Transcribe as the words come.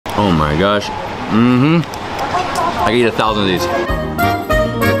Oh my gosh. I can eat 1,000 of these.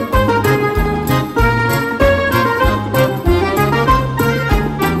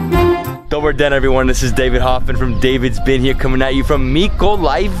 We're done, everyone. This is David Hoffman from Davidsbeenhere coming at you from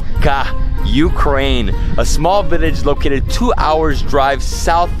Mykolaivka, Ukraine, a small village located 2 hours drive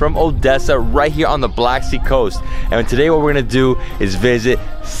south from Odessa, right here on the Black Sea coast. And today what we're gonna do is visit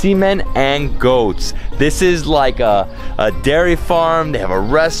seamen and goats. This is like a dairy farm. They have a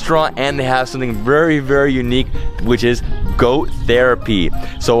restaurant and they have something very, very unique, which is goat therapy.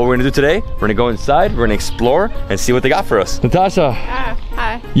 So what we're gonna do today, we're gonna go inside, we're gonna explore and see what they got for us. Natasha, hi.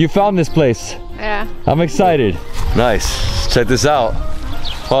 You found this place. Yeah. I'm excited. Nice. Check this out.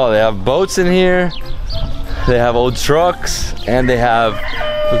 Oh, they have boats in here. They have old trucks and they have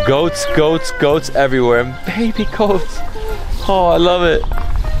goats everywhere. Baby goats. Oh, I love it.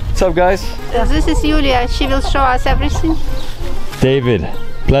 What's up, guys? This is Julia. She will show us everything. David,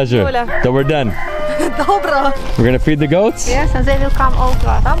 pleasure. Julia. So we're done. We're gonna feed the goats? Yes, and they will come all to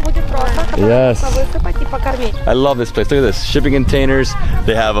us. Yes. I love this place. Look at this. Shipping containers.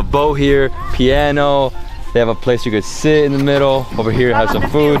 They have a boat here, piano. They have a place you could sit in the middle. Over here, have some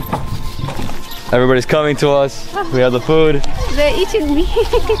food. Everybody's coming to us. We have the food. They're eating me.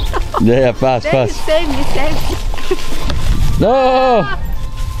 Yeah, fast. Save me. No!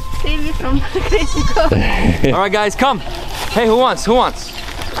 Save me from crazy goat. All right, guys, come. Hey, who wants?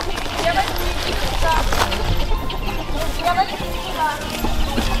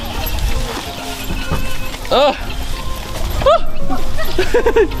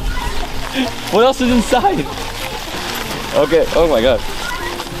 What else is inside? Okay, oh my god.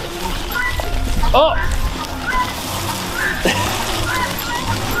 Oh!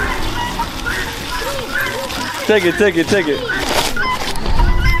 Take it.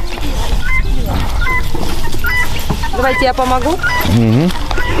 Давайте я помогу.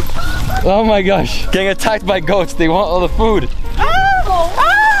 Oh my gosh, getting attacked by goats. They want all the food.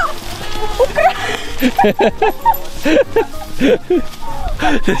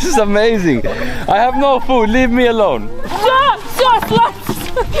 This is amazing. I have no food. Leave me alone.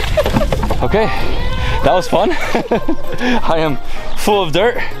 Okay, that was fun. I am full of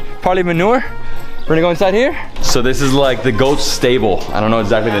dirt, probably manure. We're gonna go inside here. So this is like the goat stable. I don't know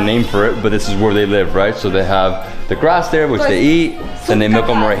exactly the name for it, but this is where they live, right? So they have the grass there, which they eat, and they milk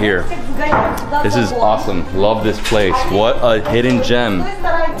them right here. This is awesome. Love this place. What a hidden gem.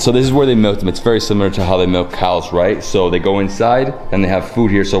 So this is where they milk them. It's very similar to how they milk cows, right? So they go inside and they have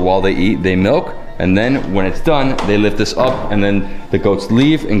food here. So while they eat, they milk. And then when it's done, they lift this up and then the goats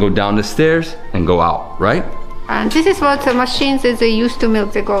leave and go down the stairs and go out, right? And this is what the machines that they use to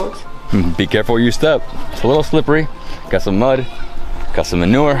milk the goats. Be careful where you step. It's a little slippery. Got some mud, got some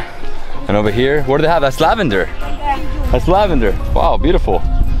manure. And over here, what do they have? That's lavender. That's lavender. Wow, beautiful.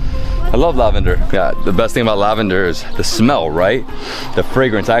 I love lavender. Yeah, the best thing about lavender is the smell, right? The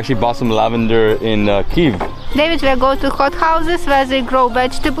fragrance. I actually bought some lavender in Kyiv. David will go to hot houses where they grow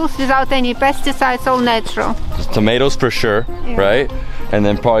vegetables without any pesticides, all natural. Just tomatoes for sure, right? And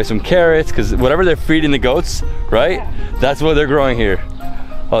then probably some carrots, because whatever they're feeding the goats, right? That's what they're growing here.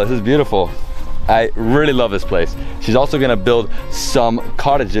 Oh, this is beautiful. I really love this place. She's also gonna build some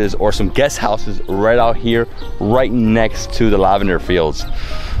cottages or some guest houses right out here, right next to the lavender fields.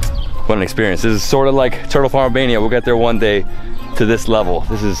 What an experience. This is sort of like Turtle Farm Albania. We'll get there one day to this level.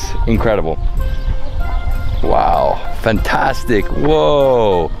 This is incredible. Wow, fantastic.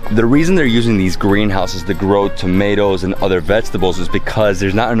 Whoa. The reason they're using these greenhouses to grow tomatoes and other vegetables is because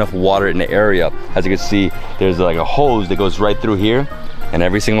there's not enough water in the area. As you can see, there's like a hose that goes right through here. And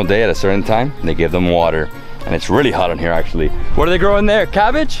every single day at a certain time, they give them water. And it's really hot in here, actually. What are they growing there?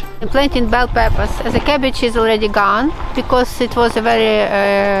 Cabbage? They're planting bell peppers. The cabbage is already gone because it was a very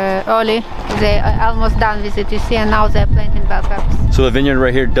early. They're almost done with it, you see, and now they're planting bell peppers. So the vineyard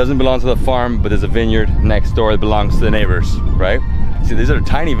right here doesn't belong to the farm, but there's a vineyard next door that belongs to the neighbors, right? See, these are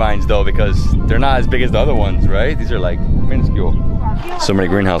tiny vines though, because they're not as big as the other ones, right? These are like minuscule. So many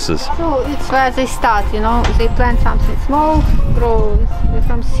greenhouses. So it's where they start, you know. They plant something small, grow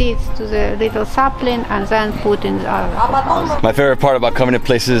from seeds to the little sapling, and then put in the other. My favorite part about coming to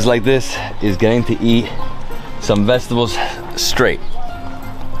places like this is getting to eat some vegetables straight.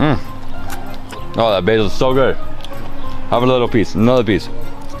 Oh, that basil is so good. Have a little piece, another piece.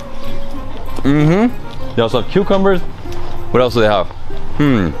 They also have cucumbers. What else do they have?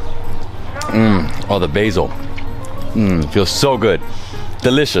 Oh, the basil. Feels so good.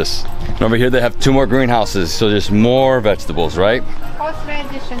 Delicious. And over here they have 2 more greenhouses, so there's more vegetables, right?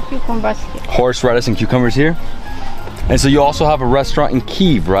 Horseradish and cucumbers. Horseradish and cucumbers here. And so you also have a restaurant in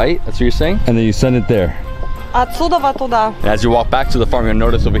Kyiv, right? That's what you're saying? And then you send it there. Отсюда туда. And as you walk back to the farm, you'll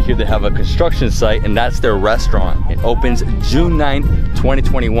notice over here they have a construction site, and that's their restaurant. It opens June 9th,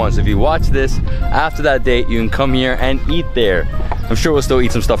 2021. So if you watch this after that date, you can come here and eat there. I'm sure we'll still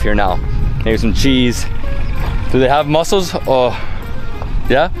eat some stuff here now. Maybe some cheese. Do they have mussels? Oh,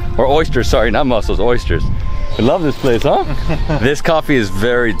 yeah? Or oysters, sorry, not mussels, oysters. I love this place, huh? This coffee is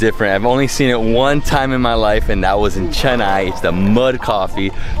very different. I've only seen it one time in my life, and that was in Chennai. It's the mud coffee.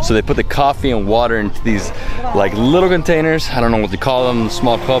 So they put the coffee and water into these like little containers. I don't know what they call them,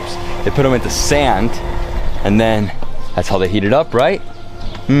 small cups. They put them into sand, and then that's how they heat it up, right?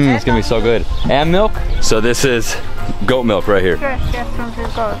 It's gonna be so good. And milk. So this is goat milk right here. Fresh, yes, from the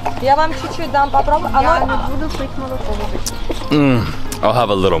goat. Я вам чуть-чуть дам попробовать. Я не буду пить молоко. I'll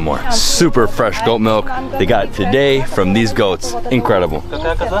have a little more. Super fresh goat milk. They got it today from these goats. Incredible.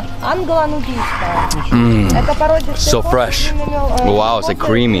 So fresh. Wow, it's like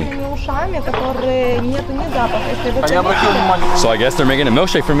creamy. So I guess they're making a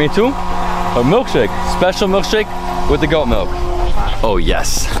milkshake for me too. A milkshake, special milkshake with the goat milk. Oh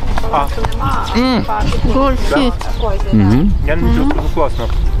yes.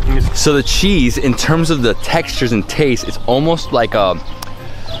 So the cheese, in terms of the textures and taste, it's almost like a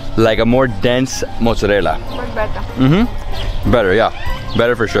more dense mozzarella. But better. Better, yeah.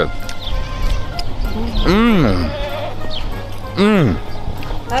 Better for sure.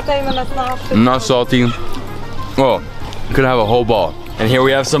 Not salty. Oh, you could have a whole ball. And here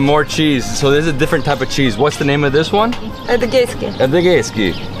we have some more cheese. So this is a different type of cheese. What's the name of this one? Адыгейский.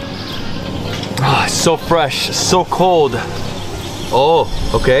 Davidsbeenhere. Oh, it's so fresh, so cold. Oh,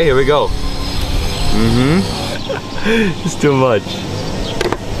 okay, here we go. It's too much.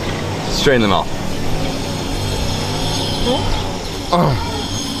 Strain them out.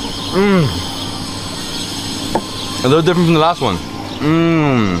 A little different from the last one.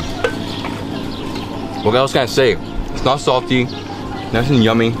 What else can I say? It's not salty, nice and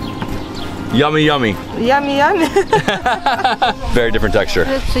yummy. Yummy, yummy. Yummy, yummy. Very different texture.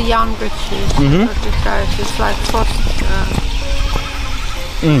 It's a younger cheese. It's like first.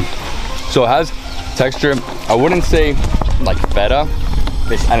 So it has texture. I wouldn't say like feta,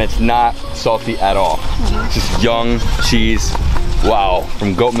 and it's not salty at all. It's just young cheese. Wow,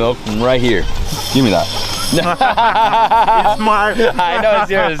 from goat milk from right here. Give me that. It's mine. I know, it's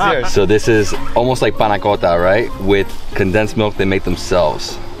yours, it's yours. So this is almost like panna cotta, right? With condensed milk they make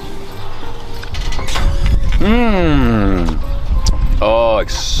themselves. Oh,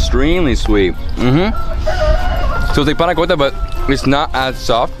 extremely sweet. So it's like panna cotta, but it's not as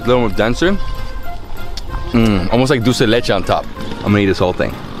soft, it's a little more denser. Almost like dulce de leche on top. I'm gonna eat this whole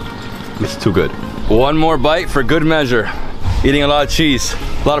thing. It's too good. One more bite for good measure. Eating a lot of cheese,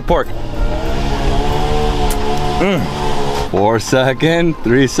 a lot of pork. 4 seconds,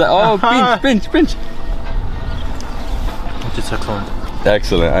 3 seconds. Oh, pinch. It's excellent.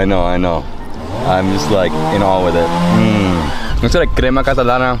 Excellent, I know. I'm just like in awe with it. It's like crema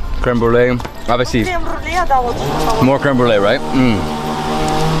catalana, creme brulee. Obviously, more creme brulee, right?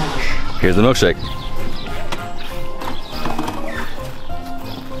 Here's the milkshake.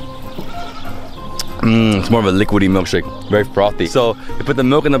 It's more of a liquidy milkshake, very frothy. So you put the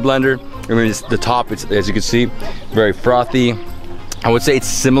milk in the blender. I mean, it's the top, it's, as you can see, very frothy. I would say it's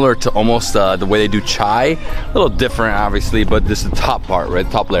similar to almost the way they do chai. A little different, obviously, but this is the top part, right?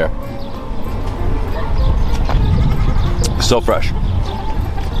 Top layer. So fresh.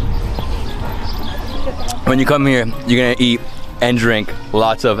 When you come here, you're gonna eat and drink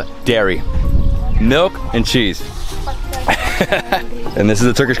lots of dairy, milk, and cheese. And this is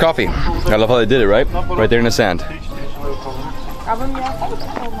the Turkish coffee. I love how they did it, right? Right there in the sand.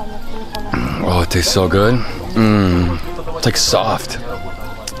 Oh, it tastes so good. It's like soft.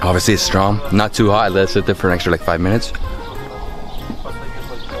 Obviously it's strong, not too hot. Let it sit there for an extra like 5 minutes.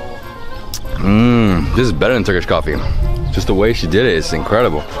 This is better than Turkish coffee. Just the way she did it is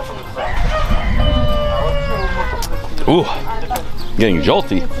incredible. Ooh, getting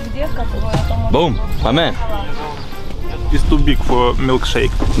jolty. Boom, my man. It's too big for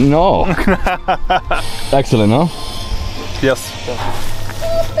milkshake. No. Excellent, huh? Yes.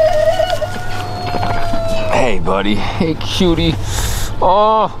 Hey, buddy. Hey, cutie.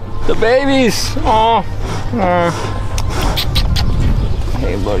 Oh, the babies. Oh.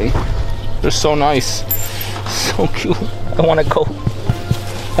 Hey, buddy. They're so nice. So cute. I want to go.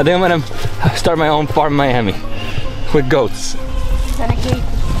 I think I'm gonna start my own farm in Miami with goats.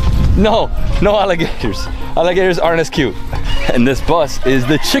 No alligators. Alligators aren't as cute. And this bus is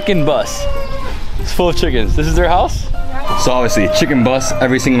the chicken bus. It's full of chickens. This is their house? So obviously, chicken bus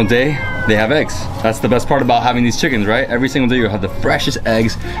every single day, they have eggs. That's the best part about having these chickens, right? Every single day you have the freshest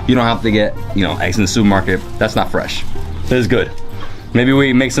eggs. You don't have to get, you know, eggs in the supermarket. That's not fresh. This is good. Maybe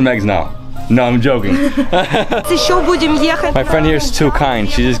we make some eggs now. No, I'm joking. My friend here is too kind.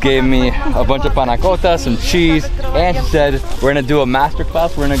 She just gave me a bunch of panna cotta, some cheese, and she said we're gonna do a master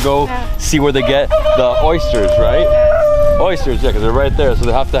class. We're gonna go see where they get the oysters, right? Oysters, yeah, because they're right there, so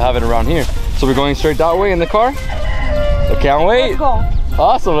they have to have it around here. So we're going straight that way in the car. I can't wait. Let's go.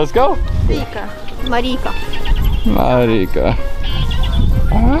 Awesome, let's go. Marika. Marika.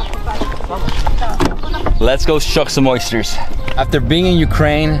 Let's go shuck some oysters. After being in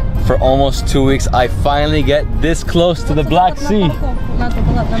Ukraine for almost 2 weeks, I finally get this close to the Black Sea.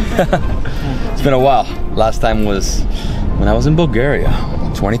 It's been a while. Last time was when I was in Bulgaria,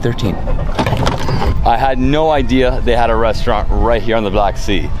 2013. I had no idea they had a restaurant right here on the Black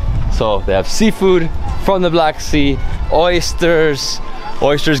Sea. So they have seafood from the Black Sea, oysters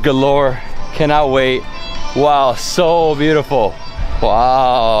galore. Cannot wait. Wow, so beautiful.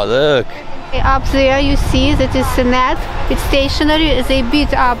 Wow, look. Up there you see that it's a net, it's stationary. They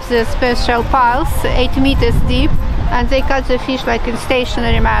beat up the special piles 8 meters deep, and they cut the fish like in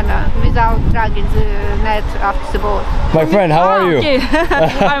stationary manner without dragging the net after the boat. My friend, how are you? Okay.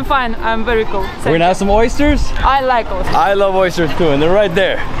 I'm fine, I'm very cool. We're gonna have some oysters? I like oysters. I love oysters too, and they're right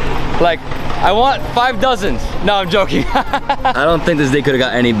there. Like, I want 5 dozens. No, I'm joking. I don't think this day could have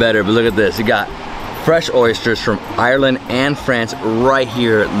got any better, but look at this. You got fresh oysters from Ireland and France right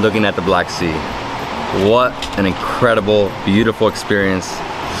here looking at the Black Sea. What an incredible, beautiful experience.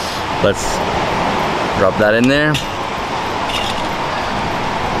 Let's drop that in there.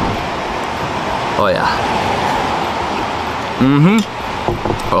 Oh yeah.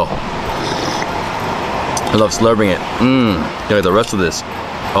 Oh. I love slurping it. Look at the rest of this.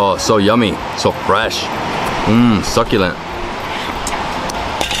 Oh, so yummy, so fresh. Succulent.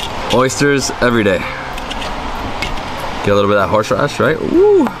 Oysters every day. Get a little bit of that horseradish, right?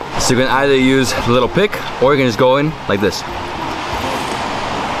 Woo! So you can either use the little pick, or you can just go in like this.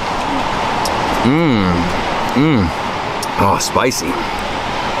 Oh, spicy.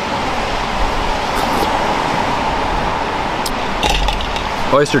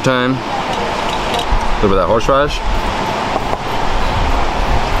 Oyster time. A little bit of that horseradish.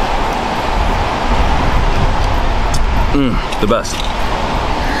 The best.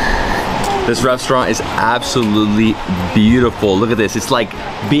 This restaurant is absolutely beautiful. Look at this. It's like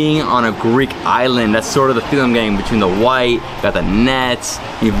being on a Greek island. That's sort of the feeling I'm getting between the white, got the nets.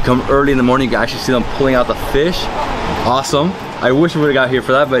 You come early in the morning, you can actually see them pulling out the fish. Awesome. I wish we would have got here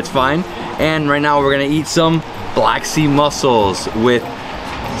for that, but it's fine. And right now we're gonna eat some Black Sea mussels with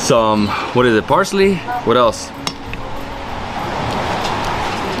some, what is it, parsley? What else?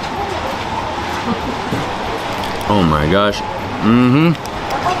 Oh my gosh.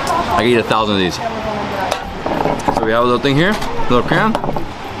 I can eat 1,000 of these. So we have a little thing here, little can.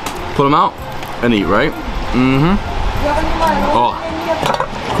 Pull them out and eat, right? Oh,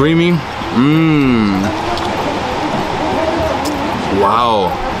 creamy. Wow.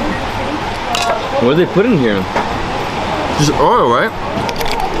 What did they put in here? Just oil, right?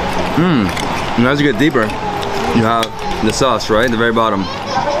 And as you get deeper, you have the sauce, right? At the very bottom.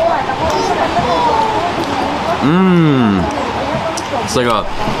 It's like a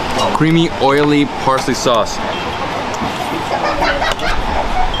creamy, oily parsley sauce.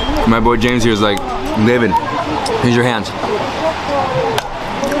 My boy James here is like, David, here's your hands.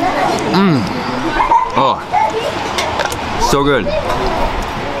 Oh, so good.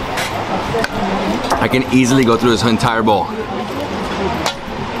 I can easily go through this entire bowl.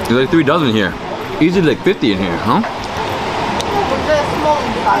 There's like 3 dozen here. Easily like 50 in here, huh?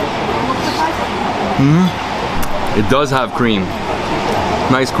 It does have cream.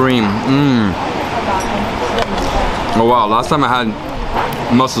 Nice cream. Oh wow, last time I had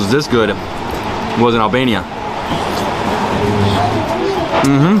mussels this good was in Albania.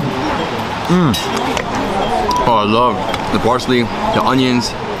 Oh, I love the parsley, the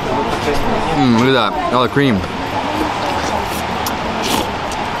onions. Look at that, all the cream.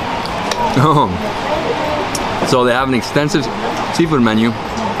 So they have an extensive seafood menu.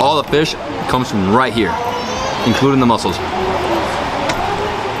 All the fish comes from right here, including the mussels.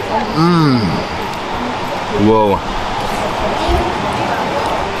 Whoa.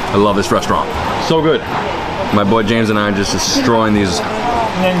 I love this restaurant. So good. My boy James and I are just destroying these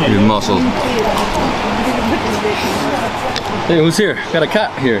mussels. Hey, who's here? Got a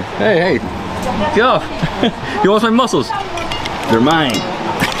cat here. Hey, get off. He wants my mussels. They're mine.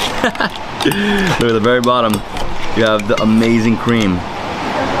 Look at the very bottom. You have the amazing cream.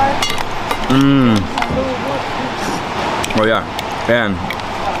 Oh yeah, and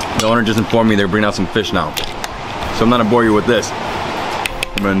the owner just informed me they're bringing out some fish now. So I'm not gonna bore you with this.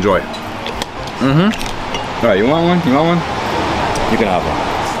 I'm gonna enjoy. All right, you want one? You want one? You can have one.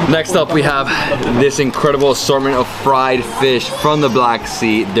 Next up, we have this incredible assortment of fried fish from the Black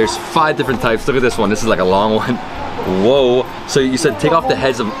Sea. There's 5 different types. Look at this one. This is like a long one. Whoa. So you said take off the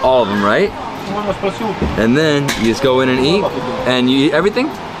heads of all of them, right? And then you just go in and eat. And you eat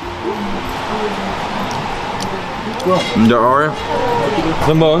everything? There are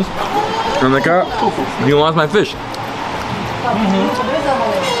some bones. And like, he wants my fish.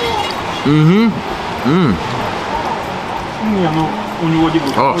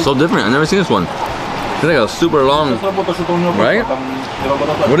 Oh, so different. I've never seen this one. It's like a super long, right?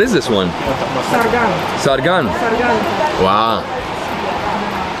 What is this one? Sargan. Wow.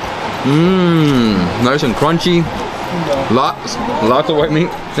 Nice and crunchy. Lots of white meat.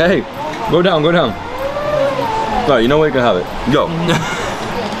 Hey, go down, go down. All right, you know what? You can have it. Go.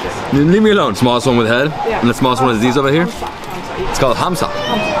 Leave me alone. Smallest one with head. And the smallest one is these over here. It's called hamsa.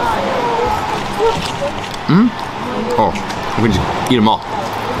 Oh, we can just eat them all.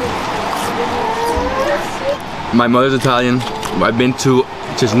 My mother's Italian. I've been to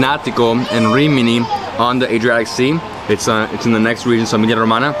Cesnatico and Rimini on the Adriatic Sea. It's in the next region, so Emilia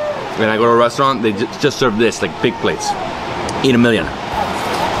Romagna. When I go to a restaurant, they just serve this, like big plates. Eat a million.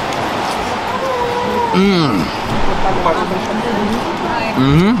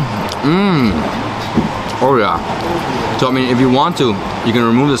 Oh yeah. So I mean, if you want to, you can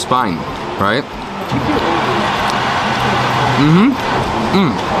remove the spine, right?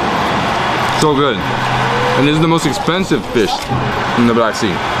 So good. And this is the most expensive fish in the Black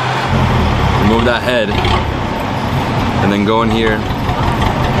Sea. Remove that head, and then go in here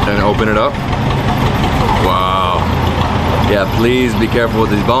and open it up. Wow. Yeah, please be careful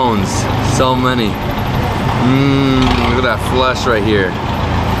with these bones. So many. Look at that flesh right here.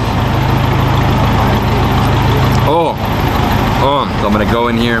 Oh, so I'm gonna go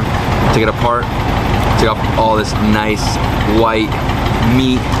in here, take it apart, take off all this nice white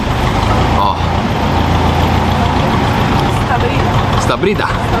meat. Oh. Stabrita.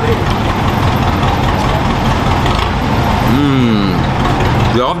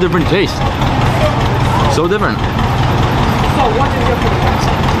 They all have different tastes. So different. So what is your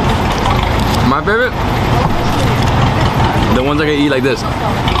favorite? My favorite? The ones I can eat like this.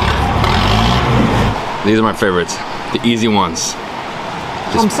 These are my favorites. The easy ones.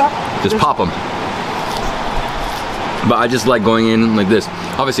 Just pop them. But I just like going in like this.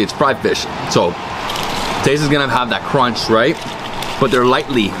 Obviously it's fried fish, so taste is gonna have that crunch, right? But they're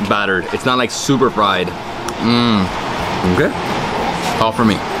lightly battered. It's not like super fried. Okay. All for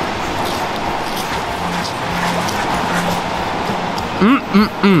me.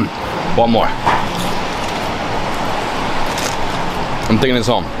 One more. I'm taking this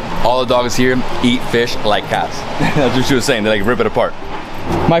home. All the dogs here eat fish like cats. That's what she was saying. They like rip it apart.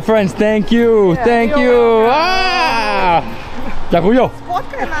 My friends, thank you. Yeah, thank you.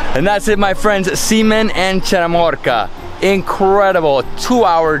 And that's it, my friends. Seaman and Chernomorka. Incredible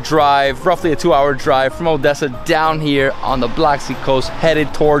 2-hour drive, roughly a 2-hour drive from Odessa down here on the Black Sea coast,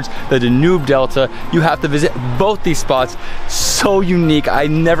 headed towards the Danube Delta. You have to visit both these spots. So unique.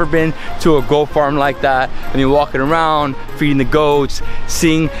 I've never been to a goat farm like that. I mean, walking around, feeding the goats,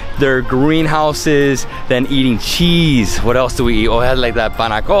 seeing their greenhouses, then eating cheese. What else do we eat? Oh, I had like that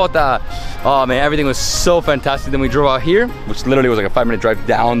panna cotta. Oh man, everything was so fantastic. Then we drove out here, which literally was like a 5-minute drive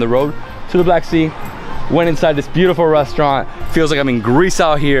down the road to the Black Sea. Went inside this beautiful restaurant. Feels like I'm in Greece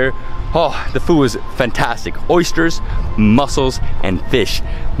out here. Oh, the food was fantastic. Oysters, mussels, and fish.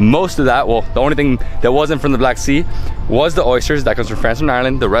 Most of that, well, the only thing that wasn't from the Black Sea was the oysters. That comes from France and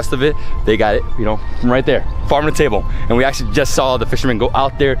Ireland. The rest of it, they got it, you know, from right there, farm to table. And we actually just saw the fishermen go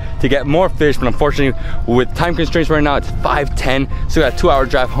out there to get more fish, but unfortunately, with time constraints right now, it's 5:10, so we got a 2-hour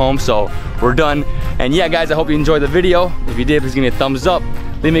drive home, so we're done. And yeah, guys, I hope you enjoyed the video. If you did, please give me a thumbs up.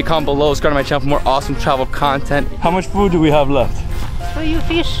 Leave me a comment below, subscribe to my channel for more awesome travel content. How much food do we have left? So you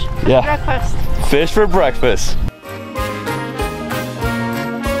fish for Yeah. breakfast. Fish for breakfast.